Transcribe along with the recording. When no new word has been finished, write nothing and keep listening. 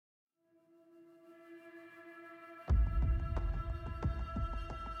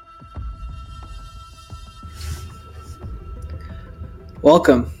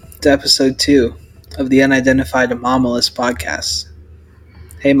Welcome to episode 2 of the Unidentified Anomalous podcast.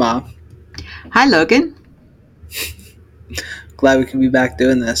 Hey, Mom. Hi, Logan. Glad we can be back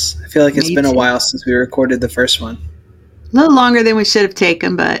doing this. I feel like it's Me been a too. while since we recorded the first one. A little longer than we should have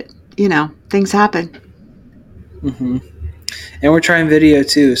taken, but, things happen. And we're trying video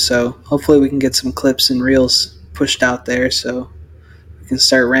too, so hopefully we can get some clips and reels pushed out there so we can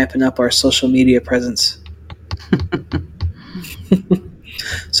start ramping up our social media presence.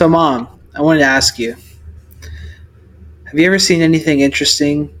 So, Mom, I wanted to ask you, have you ever seen anything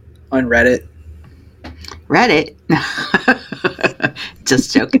interesting on Reddit? Reddit?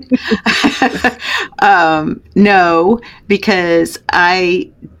 Just joking. No, because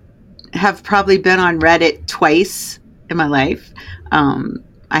I have probably been on Reddit twice in my life.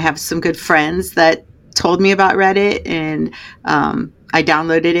 I have some good friends that told me about Reddit, and I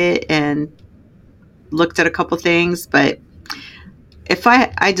downloaded it and looked at a couple things, but if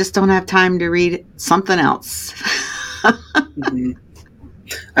I just don't have time to read something else.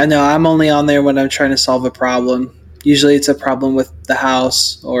 I know, I'm only on there when I'm trying to solve a problem. Usually it's a problem with the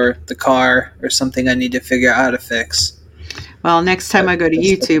house or the car or something I need to figure out how to fix. Well, next time I go to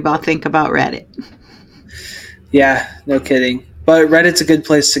YouTube, I'll think about Reddit. Yeah, no kidding. But Reddit's a good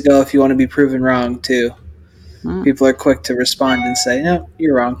place to go if you want to be proven wrong, too. People are quick to respond and say, no,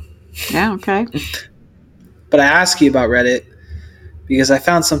 you're wrong. Yeah, okay. But I ask you about Reddit because I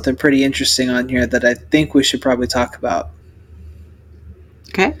found something pretty interesting on here that I think we should probably talk about.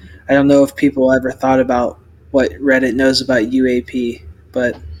 Okay. I don't know if people ever thought about what Reddit knows about UAP,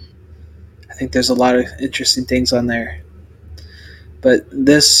 but I think there's a lot of interesting things on there. But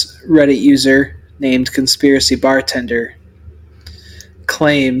this Reddit user named Conspiracy Bartender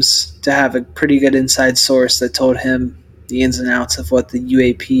claims to have a pretty good inside source that told him the ins and outs of what the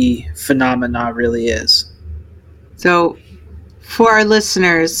UAP phenomena really is. So, for our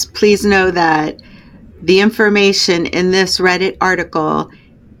listeners, please know that the information in this Reddit article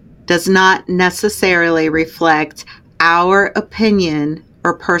does not necessarily reflect our opinion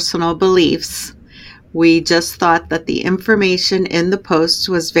or personal beliefs. We just thought that the information in the post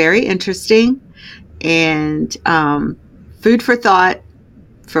was very interesting and food for thought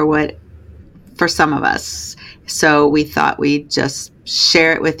for some of us. So we thought we'd just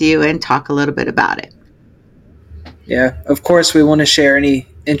share it with you and talk a little bit about it. Yeah, of course we want to share any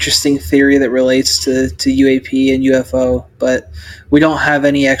interesting theory that relates to UAP and UFO, but we don't have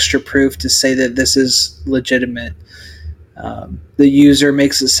any extra proof to say that this is legitimate. The user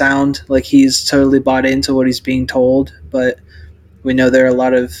makes it sound like he's totally bought into what he's being told, but we know there are a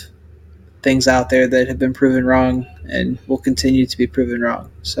lot of things out there that have been proven wrong and will continue to be proven wrong.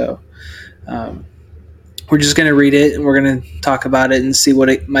 So we're just going to read it and we're going to talk about it and see what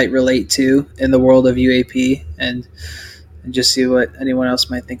it might relate to in the world of UAP and just see what anyone else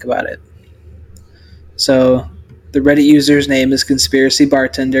might think about it. So the Reddit user's name is Conspiracy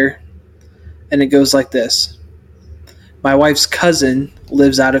Bartender, and it goes like this. My wife's cousin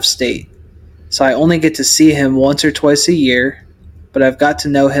lives out of state, so I only get to see him once or twice a year, but I've got to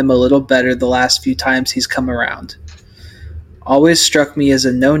know him a little better the last few times he's come around. Always struck me as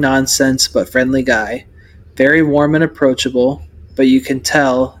a no-nonsense but friendly guy, very warm and approachable, but you can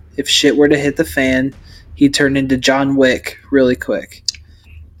tell if shit were to hit the fan, he'd turn into John Wick really quick,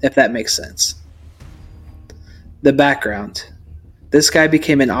 if that makes sense. The background. This guy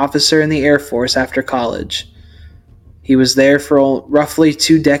became an officer in the Air Force after college. He was there for roughly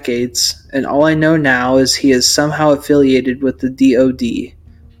 2 decades, and all I know now is he is somehow affiliated with the DoD,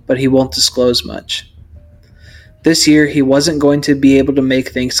 but he won't disclose much. This year, he wasn't going to be able to make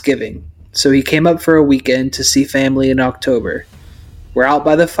Thanksgiving, so he came up for a weekend to see family in October. We're out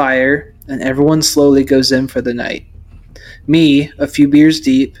by the fire, and everyone slowly goes in for the night. Me, a few beers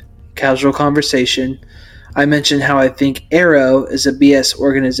deep, casual conversation, I mentioned how I think ARROW is a BS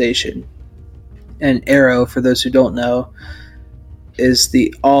organization. And ARROW, for those who don't know, is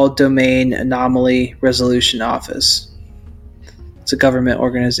the All-Domain Anomaly Resolution Office. It's a government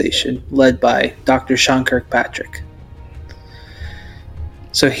organization led by Dr. Sean Kirkpatrick.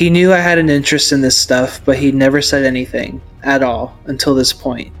 So he knew I had an interest in this stuff, but he never said anything at all until this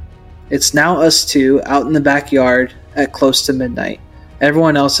point. It's now us two out in the backyard at close to midnight.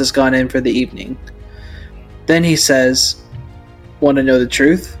 Everyone else has gone in for the evening. Then he says, "Want to know the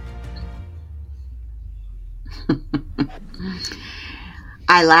truth?"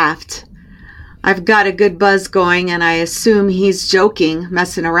 I laughed. I've got a good buzz going, and I assume he's joking,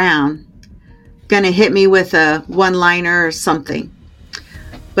 messing around. Gonna hit me with a one-liner or something.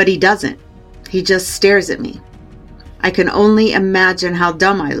 But he doesn't. He just stares at me. I can only imagine how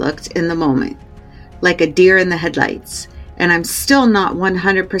dumb I looked in the moment, like a deer in the headlights, and I'm still not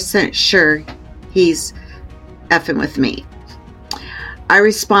 100% sure he's effing with me. I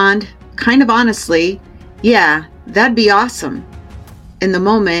respond, kind of honestly, yeah, that'd be awesome. In the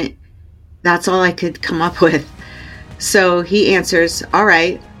moment, that's all I could come up with. So he answers, all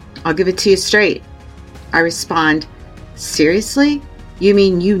right, I'll give it to you straight. I respond, seriously? You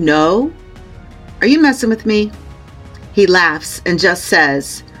mean you know? Are you messing with me? He laughs and just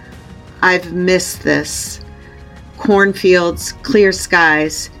says, I've missed this. Cornfields, clear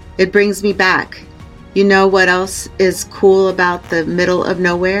skies. It brings me back. You know what else is cool about the middle of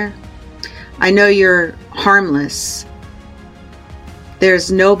nowhere? I know you're harmless.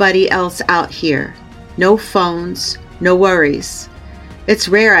 There's nobody else out here. No phones, no worries. It's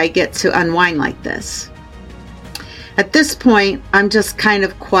rare I get to unwind like this. At this point, I'm just kind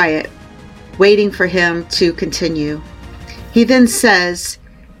of quiet, waiting for him to continue. He then says,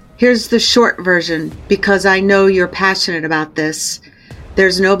 here's the short version, because I know you're passionate about this.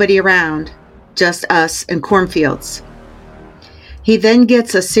 There's nobody around, just us and cornfields. He then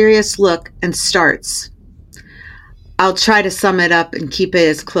gets a serious look and starts. I'll try to sum it up and keep it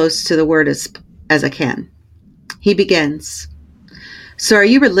as close to the word as I can. He begins. So are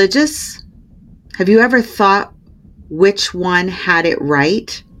you religious? Have you ever thought which one had it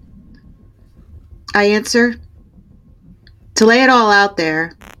right? I answer, to lay it all out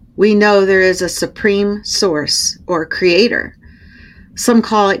there, we know there is a supreme source or creator. Some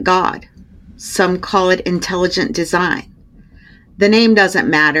call it God. Some call it intelligent design. The name doesn't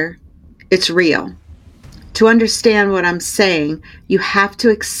matter. It's real. To understand what I'm saying, you have to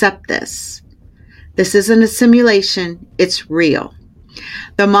accept this. This isn't a simulation. It's real.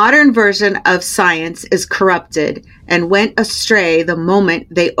 The modern version of science is corrupted and went astray the moment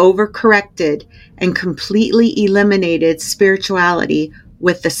they overcorrected and completely eliminated spirituality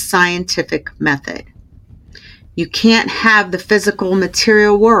with the scientific method. You can't have the physical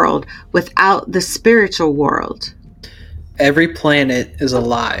material world without the spiritual world. Every planet is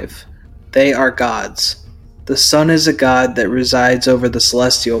alive. They are gods. The sun is a god that resides over the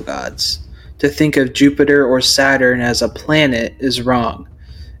celestial gods. To think of Jupiter or Saturn as a planet is wrong.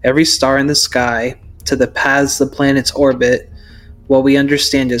 Every star in the sky, to the paths the planets orbit, what we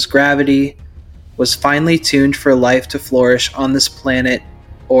understand as gravity, was finely tuned for life to flourish on this planet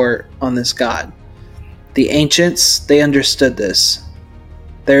or on this god. The ancients, they understood this.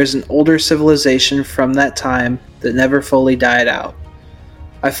 There is an older civilization from that time that never fully died out.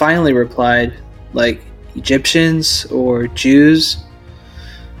 I finally replied, like Egyptians or Jews.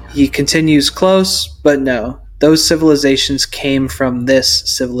 He continues, close, but no. Those civilizations came from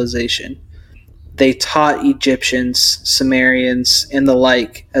this civilization. They taught Egyptians, Sumerians, and the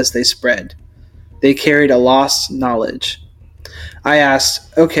like as they spread. They carried a lost knowledge. I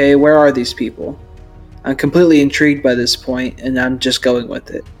asked, okay, where are these people? I'm completely intrigued by this point, and I'm just going with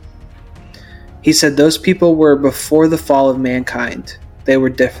it. He said those people were before the fall of mankind. They were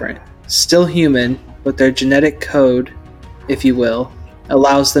different. Still human, but their genetic code, if you will,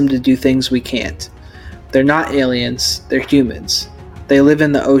 allows them to do things we can't. They're not aliens, they're humans. They live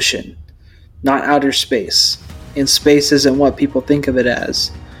in the ocean, not outer space. And space isn't what people think of it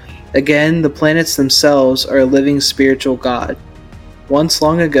as. Again, the planets themselves are a living spiritual god. Once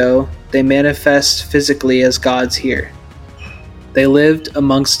long ago, they manifest physically as gods here. They lived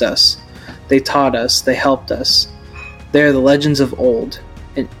amongst us. They taught us. They helped us. They are the legends of old.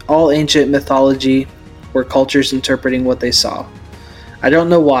 In all ancient mythology were cultures interpreting what they saw. I don't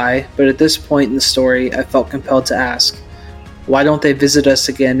know why, but at this point in the story, I felt compelled to ask, why don't they visit us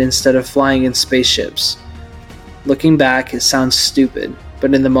again instead of flying in spaceships? Looking back, it sounds stupid,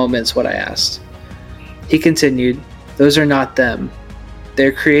 but in the moment it's what I asked. He continued, those are not them.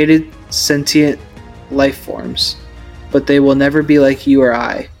 They're created sentient life forms, but they will never be like you or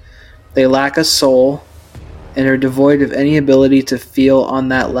I. They lack a soul and are devoid of any ability to feel on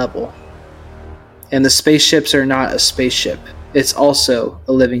that level. And the spaceships are not a spaceship. It's also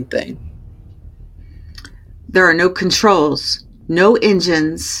a living thing. There are no controls, no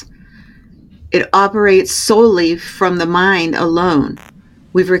engines. It operates solely from the mind alone.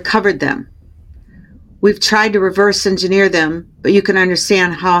 We've recovered them. We've tried to reverse engineer them, but you can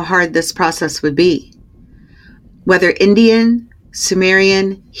understand how hard this process would be. Whether Indian,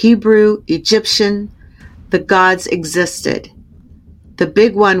 Sumerian, Hebrew, Egyptian, the gods existed. The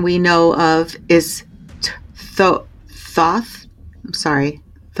big one we know of is Thoth.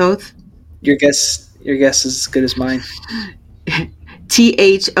 Thoth. Your guess is as good as mine.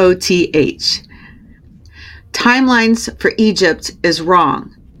 Thoth. Timelines for Egypt is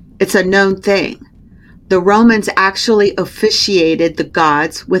wrong. It's a known thing. The Romans actually officiated the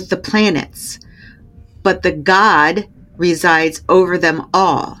gods with the planets, but the god resides over them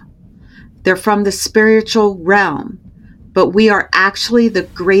all. They're from the spiritual realm, but we are actually the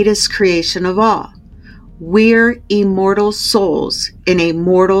greatest creation of all. We're immortal souls in a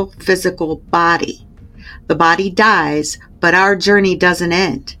mortal physical body. The body dies, but our journey doesn't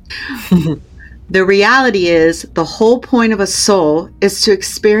end. The reality is, the whole point of a soul is to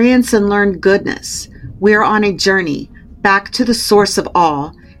experience and learn goodness. We are on a journey back to the source of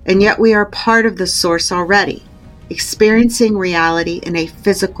all, and yet we are part of the source already, experiencing reality in a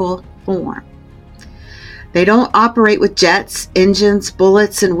physical form. They don't operate with jets, engines,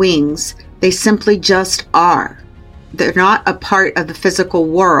 bullets, and wings. They simply just are. They're not a part of the physical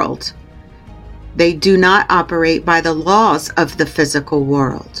world. They do not operate by the laws of the physical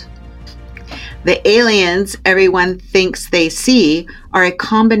world. The aliens everyone thinks they see are a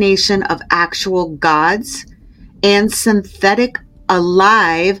combination of actual gods and synthetic,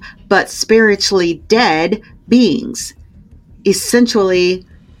 alive, but spiritually dead beings, essentially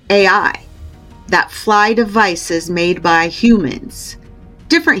AI, that fly devices made by humans,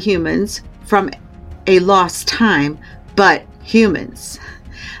 different humans from a lost time, but humans.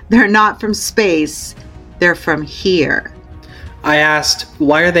 They're not from space, they're from here. I asked,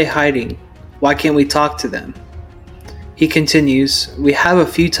 why are they hiding? Why can't we talk to them? He continues, we have a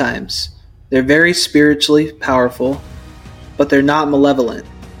few times. They're very spiritually powerful, but they're not malevolent.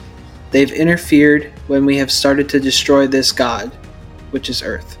 They've interfered when we have started to destroy this God, which is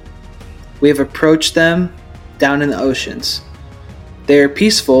Earth. We have approached them down in the oceans. They are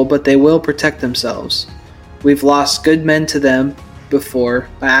peaceful, but they will protect themselves. We've lost good men to them before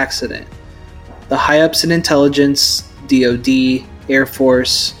by accident. The high-ups in intelligence, DOD, Air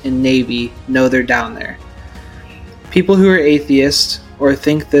Force, and Navy know they're down there. People who are atheists or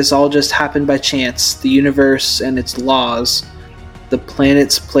think this all just happened by chance, the universe and its laws, the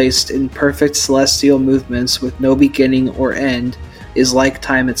planets placed in perfect celestial movements with no beginning or end, is like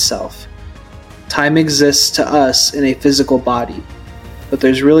time itself. Time exists to us in a physical body, but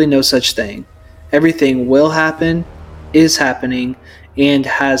there's really no such thing. Everything will happen, is happening, and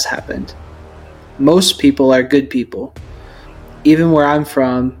has happened. Most people are good people, even where I'm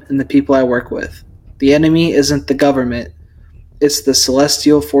from and the people I work with. The enemy isn't the government. It's the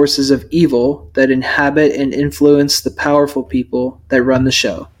celestial forces of evil that inhabit and influence the powerful people that run the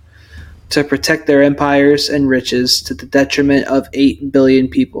show, to protect their empires and riches to the detriment of 8 billion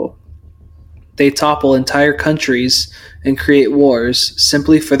people. They topple entire countries and create wars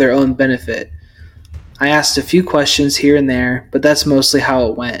simply for their own benefit. I asked a few questions here and there, but that's mostly how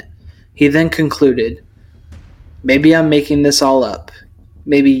it went. He then concluded, maybe I'm making this all up.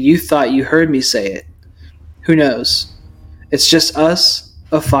 Maybe you thought you heard me say it. Who knows? It's just us,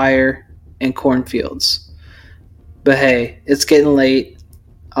 a fire, and cornfields. But hey, it's getting late.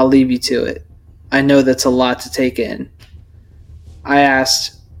 I'll leave you to it. I know that's a lot to take in. I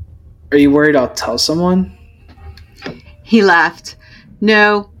asked, are you worried I'll tell someone? He laughed.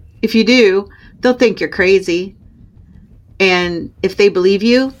 No, if you do, they'll think you're crazy. And if they believe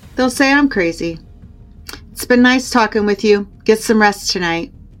you, they'll say I'm crazy. It's been nice talking with you. Get some rest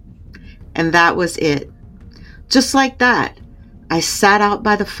tonight. And that was it. Just like that, I sat out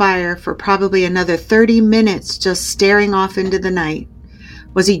by the fire for probably another 30 minutes just staring off into the night.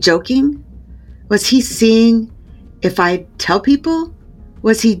 Was he joking? Was he seeing if I'd tell people?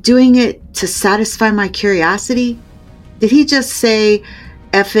 Was he doing it to satisfy my curiosity? Did he just say,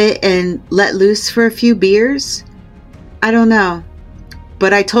 F it and let loose for a few beers? I don't know.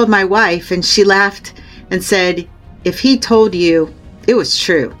 But I told my wife and she laughed and said, if he told you, it was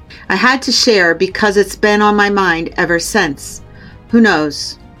true. I had to share because it's been on my mind ever since. Who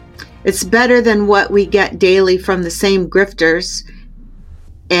knows? It's better than what we get daily from the same grifters.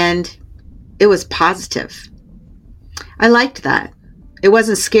 And it was positive. I liked that. It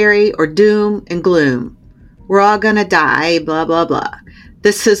wasn't scary or doom and gloom. We're all gonna die, blah, blah, blah.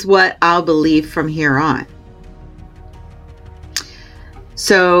 This is what I'll believe from here on.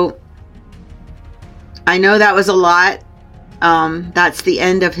 So I know that was a lot. That's the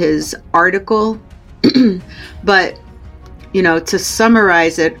end of his article. But, to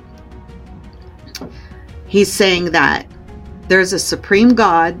summarize it, he's saying that there's a supreme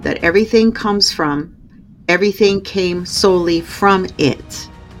God that everything comes from. Everything came solely from it.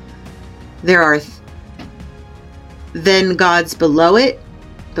 There are then gods below it.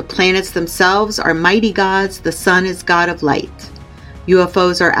 The planets themselves are mighty gods. The sun is God of light.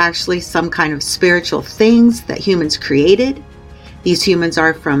 UFOs are actually some kind of spiritual things that humans created. These humans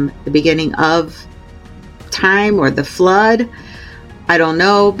are from the beginning of time or the flood. I don't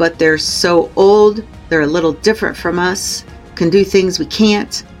know, but they're so old. They're a little different from us. Can do things we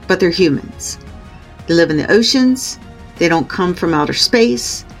can't, but they're humans. They live in the oceans. They don't come from outer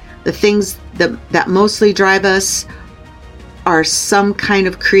space. The things that mostly drive us are some kind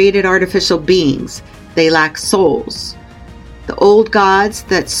of created artificial beings. They lack souls. The old gods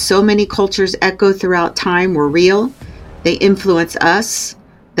that so many cultures echo throughout time were real. They influence us.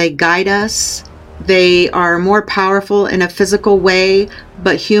 They guide us. They are more powerful in a physical way,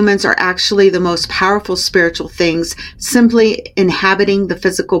 but humans are actually the most powerful spiritual things, simply inhabiting the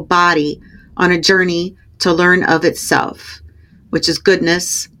physical body on a journey to learn of itself, which is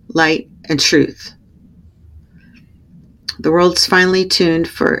goodness, light, and truth. The world's finely tuned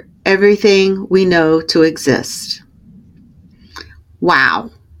for everything we know to exist.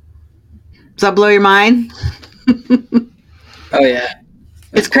 Wow. Does that blow your mind? Oh yeah.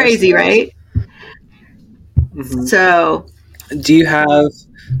 It's crazy, right? Mm-hmm. So, do you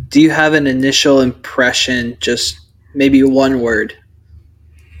have an initial impression, just maybe one word?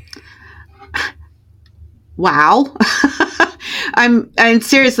 wow. And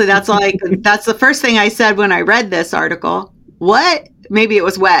seriously, that's the first thing I said when I read this article. What? Maybe it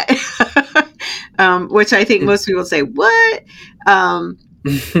was wet. Which I think most people say, what?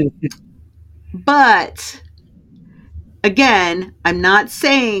 But again, I'm not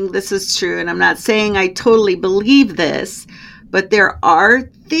saying this is true, and I'm not saying I totally believe this, but there are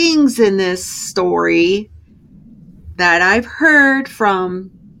things in this story that I've heard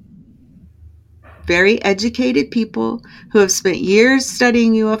from very educated people who have spent years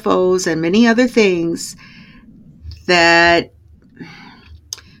studying UFOs and many other things that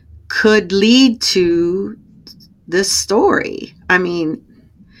could lead to this story. I mean,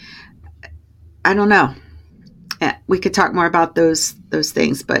 I don't know. We could talk more about those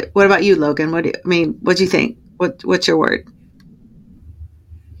things, but what about you, Logan? What do you think? What's your word?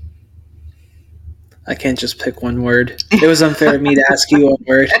 I can't just pick one word. It was unfair of me to ask you one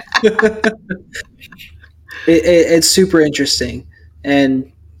word. It's super interesting,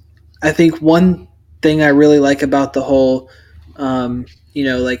 and I think one thing I really like about the whole,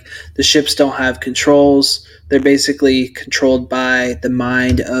 like the ships don't have controls. They're basically controlled by the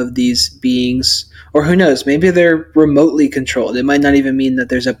mind of these beings, or who knows, maybe they're remotely controlled. It might not even mean that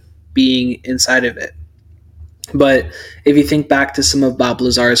there's a being inside of it. But if you think back to some of Bob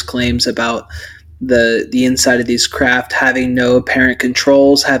Lazar's claims about the inside of these craft having no apparent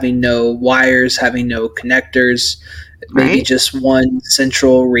controls, having no wires, having no connectors, maybe Right? just one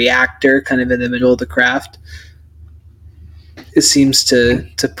central reactor kind of in the middle of the craft. It seems to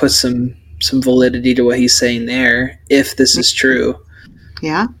put some validity to what he's saying there, if this is true.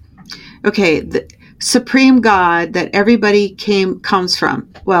 Yeah. Okay. The supreme God that everybody comes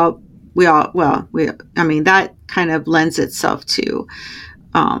from. Well, that kind of lends itself to,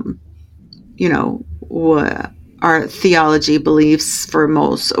 our theology beliefs for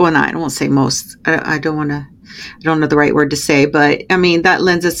most. Well, I don't want to say most. I don't know the right word to say, but I mean, that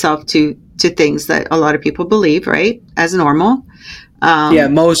lends itself to things that a lot of people believe, right? As normal.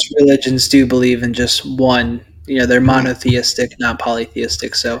 Most religions do believe in just one. They're monotheistic, not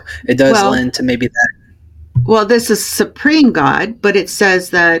polytheistic. So it does lend to maybe that. Well, this is supreme God, but it says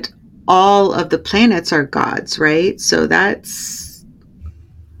that all of the planets are gods, right? So there's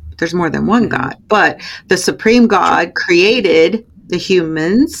more than one God, but the supreme God created the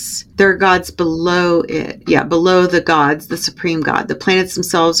humans. There are gods below it. Yeah, below the gods, the supreme God. The planets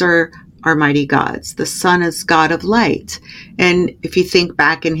themselves are mighty gods. The sun is God of light. And if you think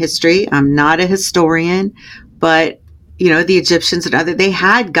back in history, I'm not a historian, but the Egyptians and they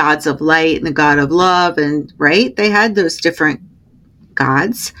had gods of light and the god of love, and right? They had those different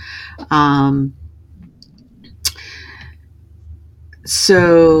gods.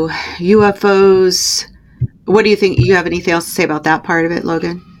 So UFOs, what do you think? You have anything else to say about that part of it,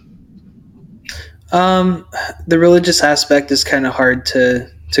 Logan? The religious aspect is kind of hard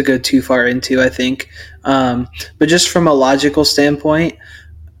to go too far into, I think. But just from a logical standpoint,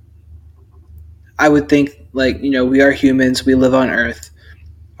 I would think we are humans, we live on Earth.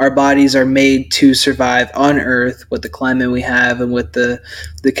 Our bodies are made to survive on Earth with the climate we have and with the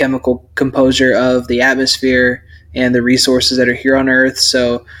chemical composure of the atmosphere and the resources that are here on Earth.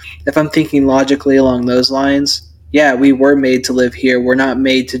 So if I'm thinking logically along those lines, yeah, we were made to live here. We're not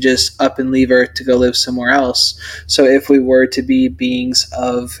made to just up and leave Earth to go live somewhere else. So if we were to be beings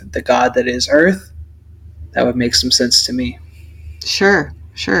of the God that is Earth, that would make some sense to me. Sure.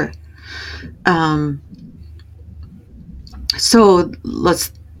 So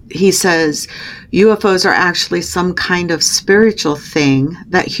he says UFOs are actually some kind of spiritual thing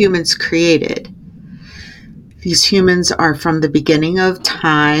that humans created. These humans are from the beginning of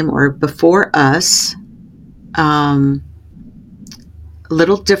time or before us, a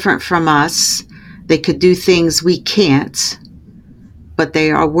little different from us. They could do things we can't, but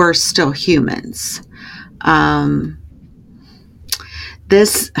we're still humans.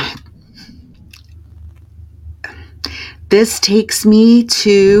 This takes me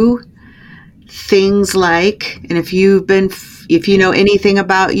to things like, and if you know anything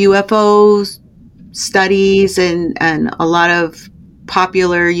about UFO studies and a lot of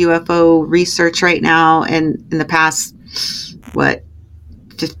popular UFO research right now, and in the past,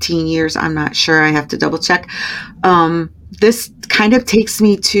 15 years, I'm not sure, I have to double check. This kind of takes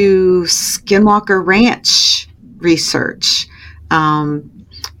me to Skinwalker Ranch research.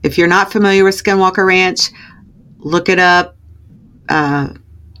 If you're not familiar with Skinwalker Ranch, look it up.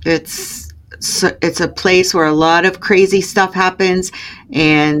 It's a place where a lot of crazy stuff happens,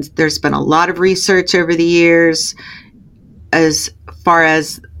 and there's been a lot of research over the years as far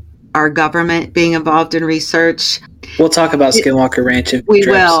as our government being involved in research. We'll talk about Skinwalker Ranch if we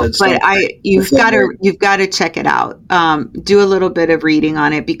will, but you've got to check it out. Do a little bit of reading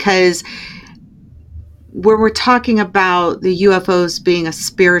on it, because when we're talking about the UFOs being a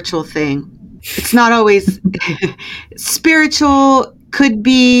spiritual thing, it's not always spiritual. Could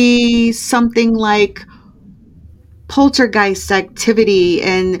be something like poltergeist activity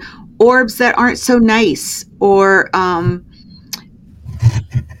and orbs that aren't so nice, or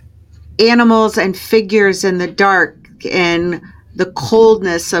animals and figures in the dark, and the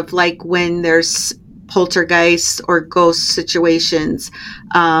coldness of like when there's poltergeist or ghost situations.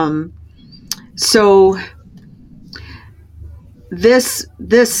 So this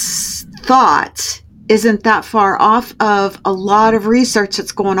thought isn't that far off of a lot of research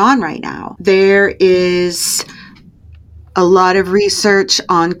that's going on right now. There is a lot of research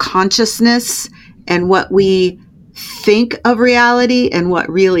on consciousness and what we think of reality and what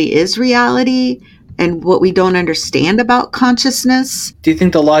really is reality, and what we don't understand about consciousness. Do you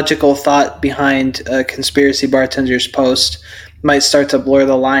think the logical thought behind Conspiracy Bartender's post might start to blur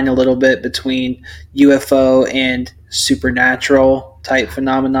the line a little bit between UFO and supernatural type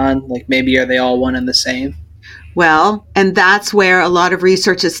phenomenon? Like, maybe are they all one and the same? Well, and that's where a lot of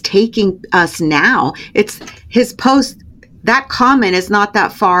research is taking us now. It's his post, that comment is not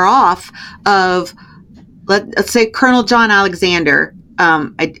that far off of, let's say, Colonel John Alexander.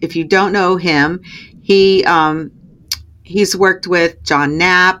 If you don't know him, he's worked with John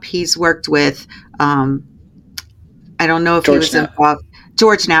Knapp. He's worked with, I don't know if he was involved.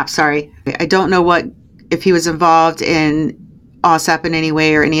 George Knapp, sorry. I don't know if he was involved in OSAP in any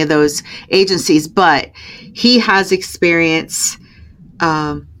way or any of those agencies, but he has experience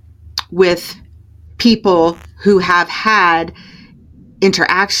with people who have had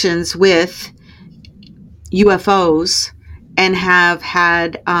interactions with UFOs and have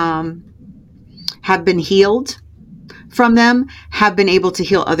been healed from them, have been able to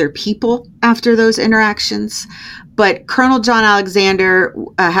heal other people after those interactions. But Colonel John Alexander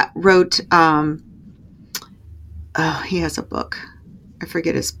wrote, he has a book. I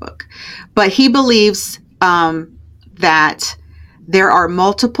forget his book. But he believes that there are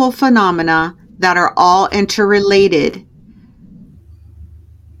multiple phenomena that are all interrelated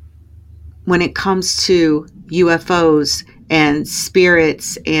when it comes to UFOs and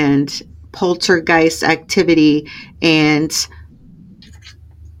spirits and poltergeist activity and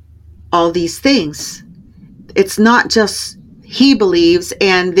all these things. It's not just he believes,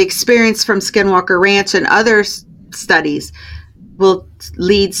 and the experience from Skinwalker Ranch and other studies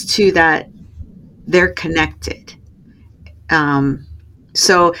leads to that they're connected.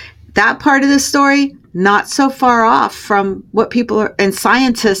 So that part of the story, not so far off from what people are, and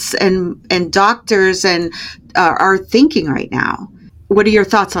scientists and doctors and are thinking right now. What are your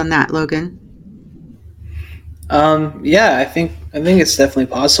thoughts on that, Logan? Yeah, I think it's definitely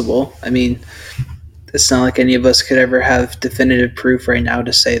possible. I mean, it's not like any of us could ever have definitive proof right now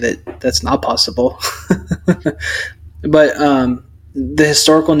to say that that's not possible. But the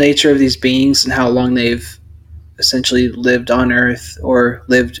historical nature of these beings and how long they've essentially lived on Earth or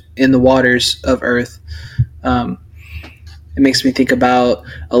lived in the waters of Earth, it makes me think about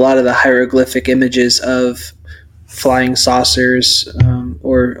a lot of the hieroglyphic images of flying saucers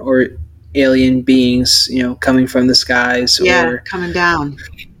or alien beings, coming from the skies. Yeah, coming down.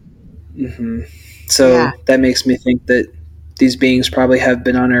 Mm-hmm. So that makes me think that these beings probably have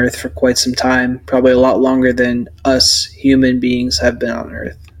been on Earth for quite some time, probably a lot longer than us human beings have been on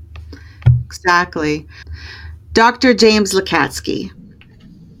Earth. Exactly. Dr. James Lakatsky.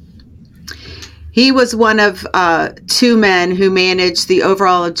 He was one of two men who managed the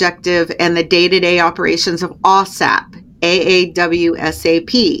overall objective and the day-to-day operations of OSAP,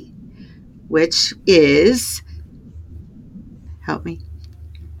 AAWSAP, which is, help me,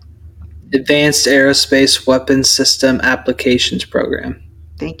 Advanced Aerospace Weapons System Applications Program.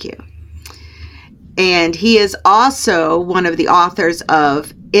 Thank you. And he is also one of the authors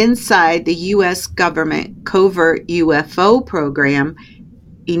of Inside the U.S. Government Covert UFO Program,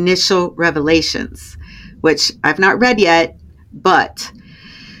 Initial Revelations, which I've not read yet, but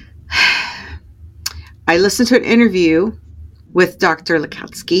I listened to an interview with Dr.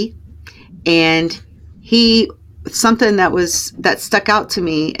 Lukatsky, and something that stuck out to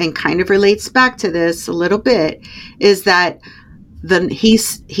me and kind of relates back to this a little bit is that he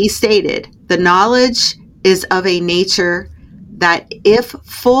stated the knowledge is of a nature that if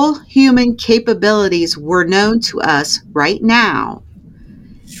full human capabilities were known to us right now,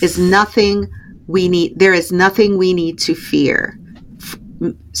 there is nothing we need to fear.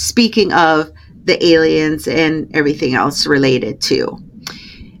 Speaking of the aliens and everything else related to,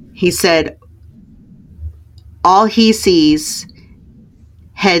 he said all he sees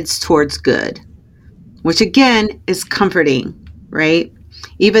heads towards good, which again is comforting, right?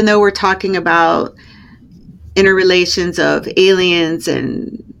 Even though we're talking about interrelations of aliens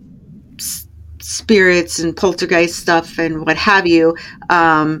and spirits and poltergeist stuff and what have you,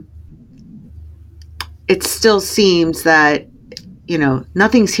 it still seems that,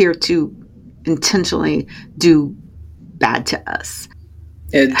 nothing's here to intentionally do bad to us.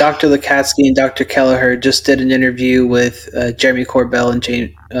 Yeah, Dr. Lukatsky and Dr. Kelleher just did an interview with Jeremy Corbell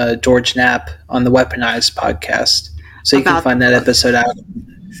and George Knapp on the Weaponized podcast. So you can find that episode out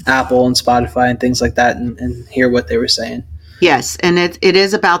on Apple and Spotify and things like that and hear what they were saying. Yes, and it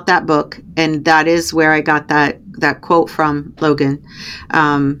is about that book, and that is where I got that quote from, Logan.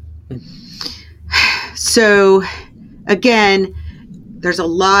 So, again, there's a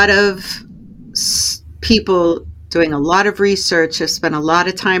lot of people doing a lot of research, have spent a lot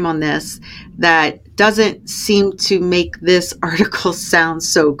of time on this, that doesn't seem to make this article sound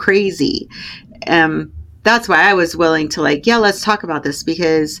so crazy. That's why I was willing to let's talk about this,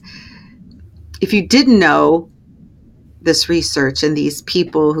 because if you didn't know this research and these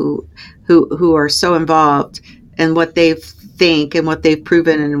people who are so involved and what they think and what they've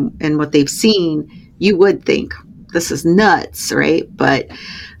proven and what they've seen, you would think this is nuts, right? But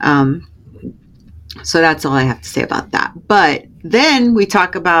so that's all I have to say about that. But then we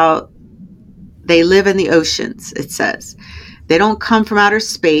talk about they live in the oceans, it says. They don't come from outer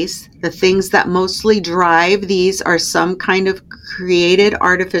space. The things that mostly drive these are some kind of created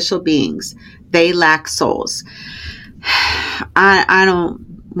artificial beings. They lack souls. I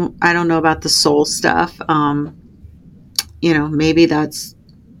don't know about the soul stuff. Maybe that's,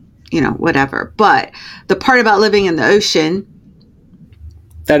 whatever. But the part about living in the ocean.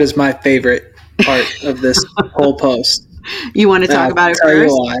 That is my favorite part of this whole post. You want to talk about it first? Tell you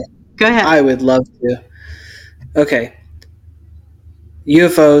why. Go ahead. I would love to. Okay.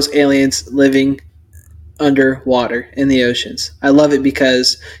 UFOs, aliens living underwater in the oceans. I love it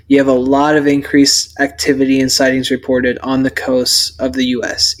because you have a lot of increased activity and sightings reported on the coasts of the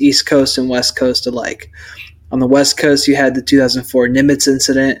U.S., East Coast and West Coast alike. On the West Coast, you had the 2004 Nimitz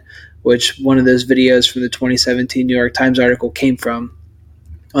incident, which one of those videos from the 2017 New York Times article came from.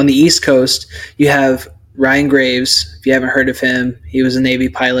 On the East Coast, you have Ryan Graves. If you haven't heard of him, he was a Navy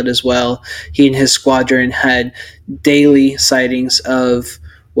pilot as well. He and his squadron had daily sightings of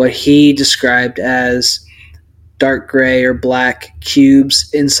what he described as dark gray or black cubes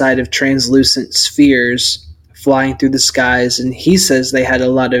inside of translucent spheres flying through the skies. And he says they had a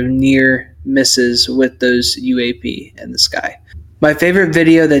lot of near misses with those UAP in the sky. My favorite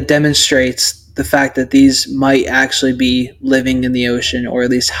video that demonstrates the fact that these might actually be living in the ocean, or at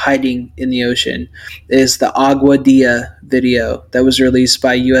least hiding in the ocean, is the Agua Dia video that was released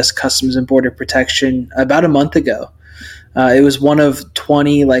by U.S. Customs and Border Protection about a month ago. It was one of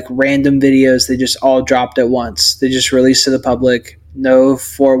 20 random videos they just all dropped at once. They just released to the public, no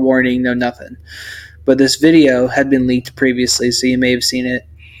forewarning, no nothing. But this video had been leaked previously, so you may have seen it.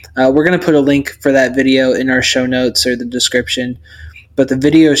 We're going to put a link for that video in our show notes or the description. But the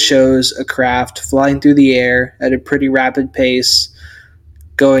video shows a craft flying through the air at a pretty rapid pace,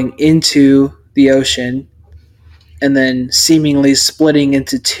 going into the ocean, and then seemingly splitting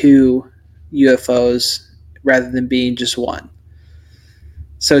into two UFOs rather than being just one.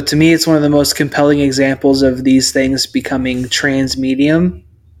 So to me, it's one of the most compelling examples of these things becoming transmedium,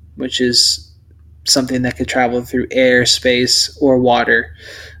 which is something that could travel through air, space, or water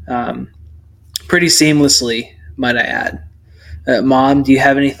pretty seamlessly, might I add. Mom, do you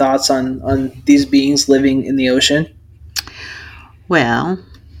have any thoughts on these beings living in the ocean? Well,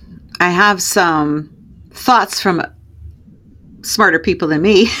 I have some thoughts from smarter people than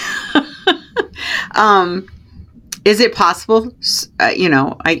me. Is it possible?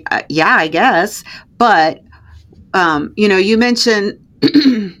 Yeah, I guess. But you mentioned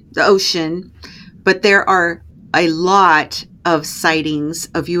the ocean, but there are a lot of sightings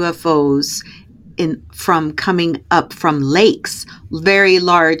of UFOs from coming up from lakes, very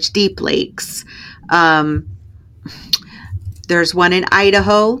large, deep lakes. There's one in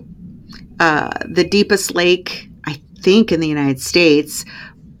Idaho, the deepest lake, I think, in the United States.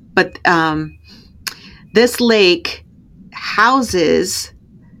 But this lake houses,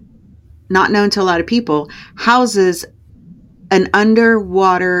 not known to a lot of people, houses an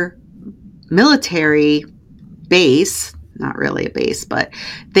underwater military base. Not really a base, but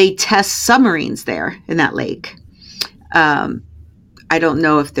they test submarines there in that lake. I don't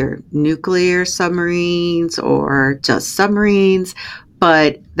know if they're nuclear submarines or just submarines,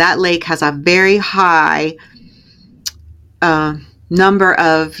 but that lake has a very high number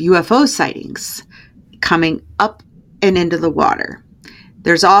of UFO sightings coming up and into the water.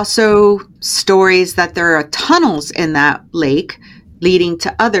 There's also stories that there are tunnels in that lake leading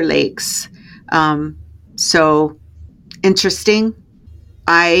to other lakes. So interesting.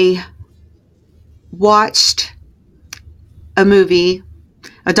 I watched a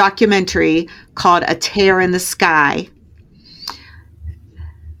documentary called A Tear in the Sky.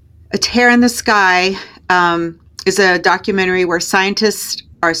 A Tear in the Sky is a documentary where scientists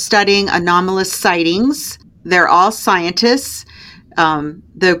are studying anomalous sightings. They're all scientists.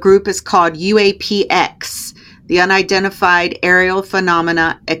 The group is called UAPX, the Unidentified Aerial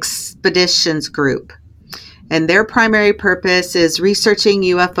Phenomena Expeditions Group. And their primary purpose is researching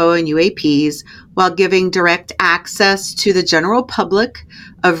UFO and UAPs while giving direct access to the general public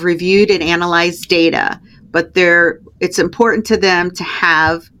of reviewed and analyzed data. But it's important to them to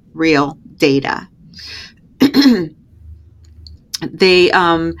have real data. They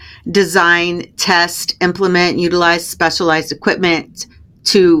design, test, implement, utilize specialized equipment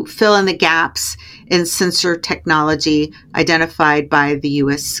to fill in the gaps in sensor technology identified by the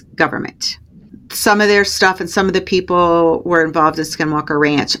U.S. government. Some of their stuff and some of the people were involved in Skinwalker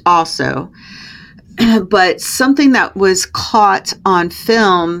Ranch also. But something that was caught on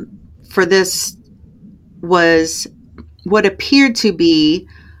film for this was what appeared to be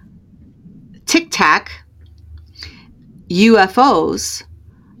Tic Tac UFOs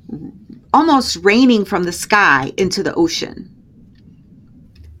almost raining from the sky into the ocean.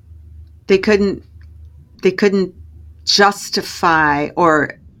 They couldn't justify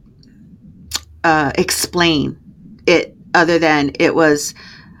or explain it other than it was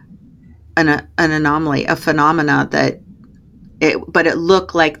an anomaly, a phenomena but it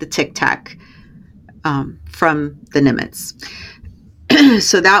looked like the Tic Tac from the Nimitz.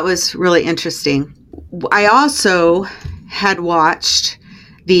 So that was really interesting. I also had watched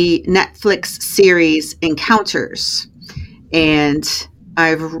the Netflix series Encounters, and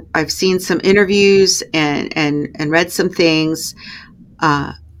I've seen some interviews and read some things.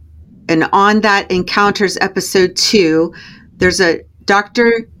 And on that Encounters episode 2, there's a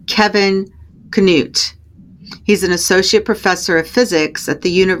Dr. Kevin Knut. He's an associate professor of physics at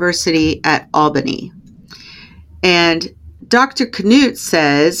the University at Albany. And Dr. Knut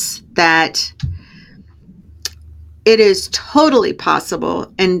says that it is totally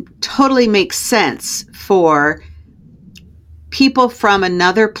possible and totally makes sense for people from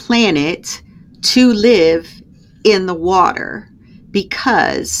another planet to live in the water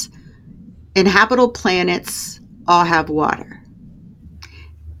because inhabitable planets all have water.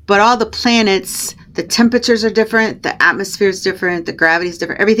 But all the planets, the temperatures are different, the atmosphere is different, the gravity is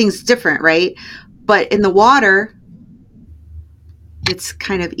different, everything's different, right? But in the water, it's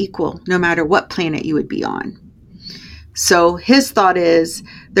kind of equal no matter what planet you would be on. So his thought is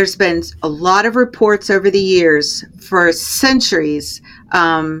there's been a lot of reports over the years for centuries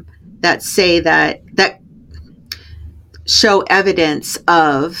that say that show evidence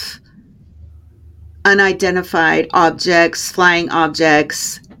of unidentified objects, flying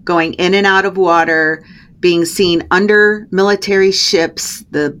objects, going in and out of water, being seen under military ships,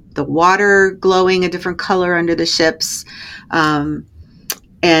 the water glowing a different color under the ships, and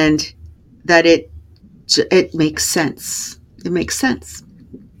that it makes sense. It makes sense.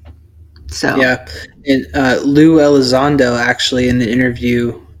 So yeah, and Lou Elizondo actually in the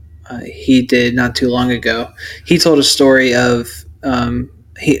interview he did not too long ago, he told a story of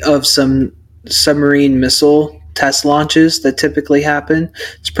some submarine missile test launches that typically happen.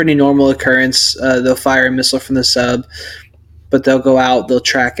 It's a pretty normal occurrence. They'll fire a missile from the sub, but they'll go out, they'll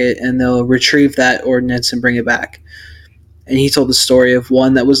track it, and they'll retrieve that ordnance and bring it back. And he told the story of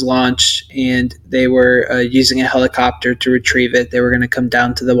one that was launched, and they were using a helicopter to retrieve it. They were going to come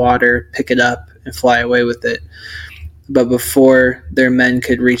down to the water, pick it up, and fly away with it. but before their men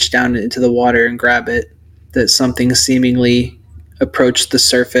could reach down into the water and grab it, that something seemingly approached the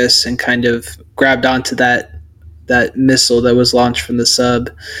surface and kind of grabbed onto that missile that was launched from the sub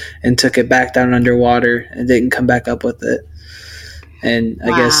and took it back down underwater and didn't come back up with it. And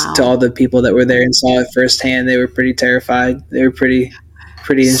I guess to all the people that were there and saw it firsthand, they were pretty terrified. They were pretty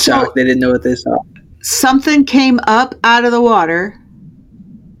in shock. They didn't know what they saw. Something came up out of the water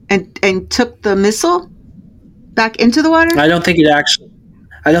and took the missile back into the water? I don't think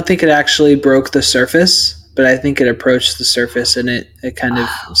it actually broke the surface, but I think it approached the surface and it kind of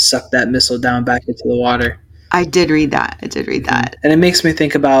sucked that missile down back into the water. I did read that. And it makes me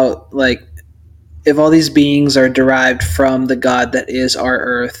think about, like, if all these beings are derived from the God that is our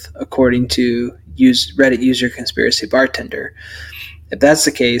Earth, according to Reddit user Conspiracy Bartender, if that's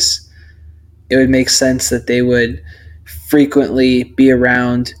the case, it would make sense that they would frequently be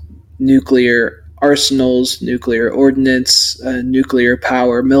around nuclear arsenals, nuclear ordnance, nuclear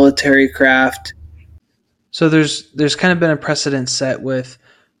power, military craft. So there's kind of been a precedent set with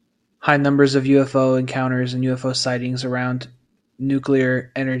high numbers of UFO encounters and UFO sightings around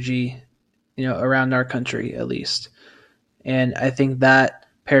nuclear energy, around our country at least. And I think that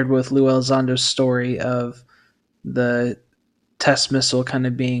paired with Lou Elizondo's story of the test missile kind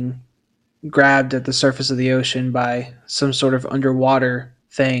of being grabbed at the surface of the ocean by some sort of underwater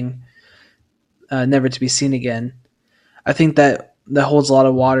thing, never to be seen again. I think that holds a lot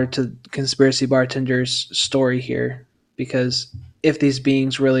of water to Conspiracy Bartender's story here, because if these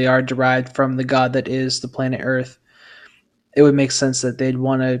beings really are derived from the God that is the planet Earth, it would make sense that they'd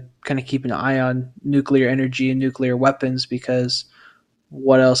want to kind of keep an eye on nuclear energy and nuclear weapons, because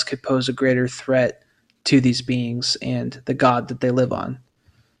what else could pose a greater threat to these beings and the God that they live on?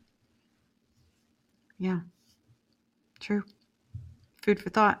 Yeah, true. Food for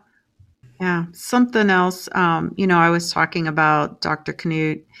thought. Yeah, something else. I was talking about Dr.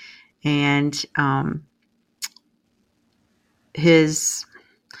 Knut and his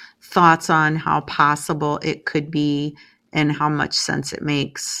thoughts on how possible it could be and how much sense it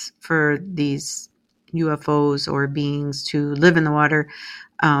makes for these UFOs or beings to live in the water.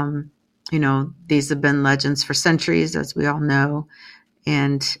 These have been legends for centuries, as we all know.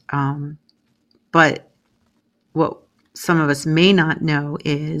 And, but what some of us may not know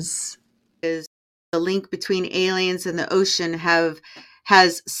is the link between aliens and the ocean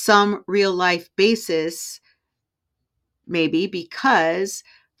has some real life basis, maybe because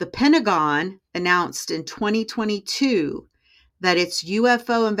the Pentagon announced in 2022 that its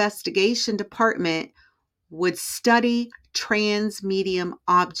UFO investigation department would study transmedium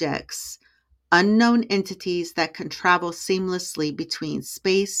objects, unknown entities that can travel seamlessly between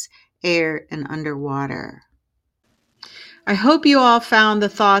space, air, and underwater. I hope you all found the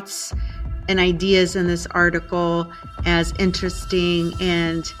thoughts and ideas in this article as interesting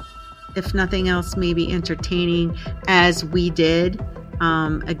and, if nothing else, maybe entertaining as we did.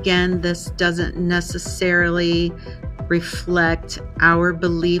 Again, this doesn't necessarily reflect our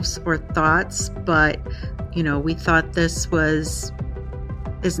beliefs or thoughts, but, we thought this was,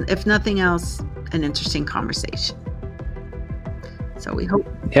 if nothing else, an interesting conversation. So we hope.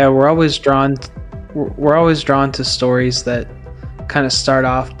 Yeah, we're always drawn to stories that kind of start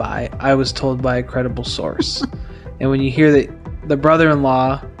off by, I was told by a credible source. And when you hear that the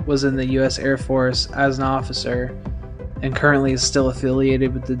brother-in-law was in the U.S. Air Force as an officer and currently is still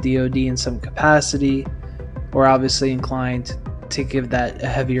affiliated with the DoD in some capacity, we're obviously inclined to give that a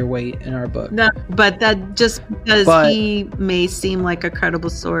heavier weight in our book. No, but that just because he may seem like a credible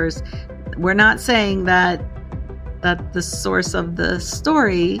source, we're not saying that the source of the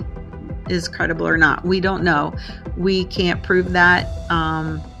story is credible or not. We don't know. We can't prove that,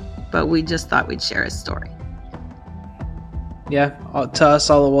 but we just thought we'd share his story. Yeah, to us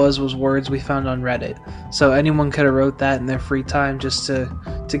all it was words we found on Reddit. So anyone could have wrote that in their free time just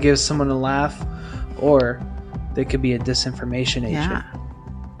to give someone a laugh, or they could be a disinformation agent.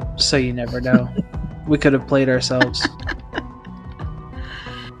 Yeah. So you never know. We could have played ourselves.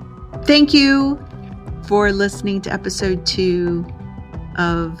 Thank you for listening to episode 2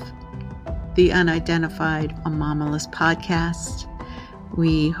 of the Unidentified Anomalous podcast.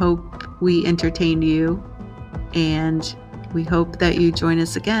 We hope we entertained you, and we hope that you join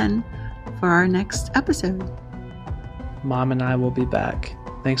us again for our next episode. Mom and I will be back.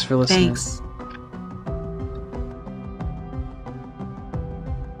 Thanks for listening. Thanks.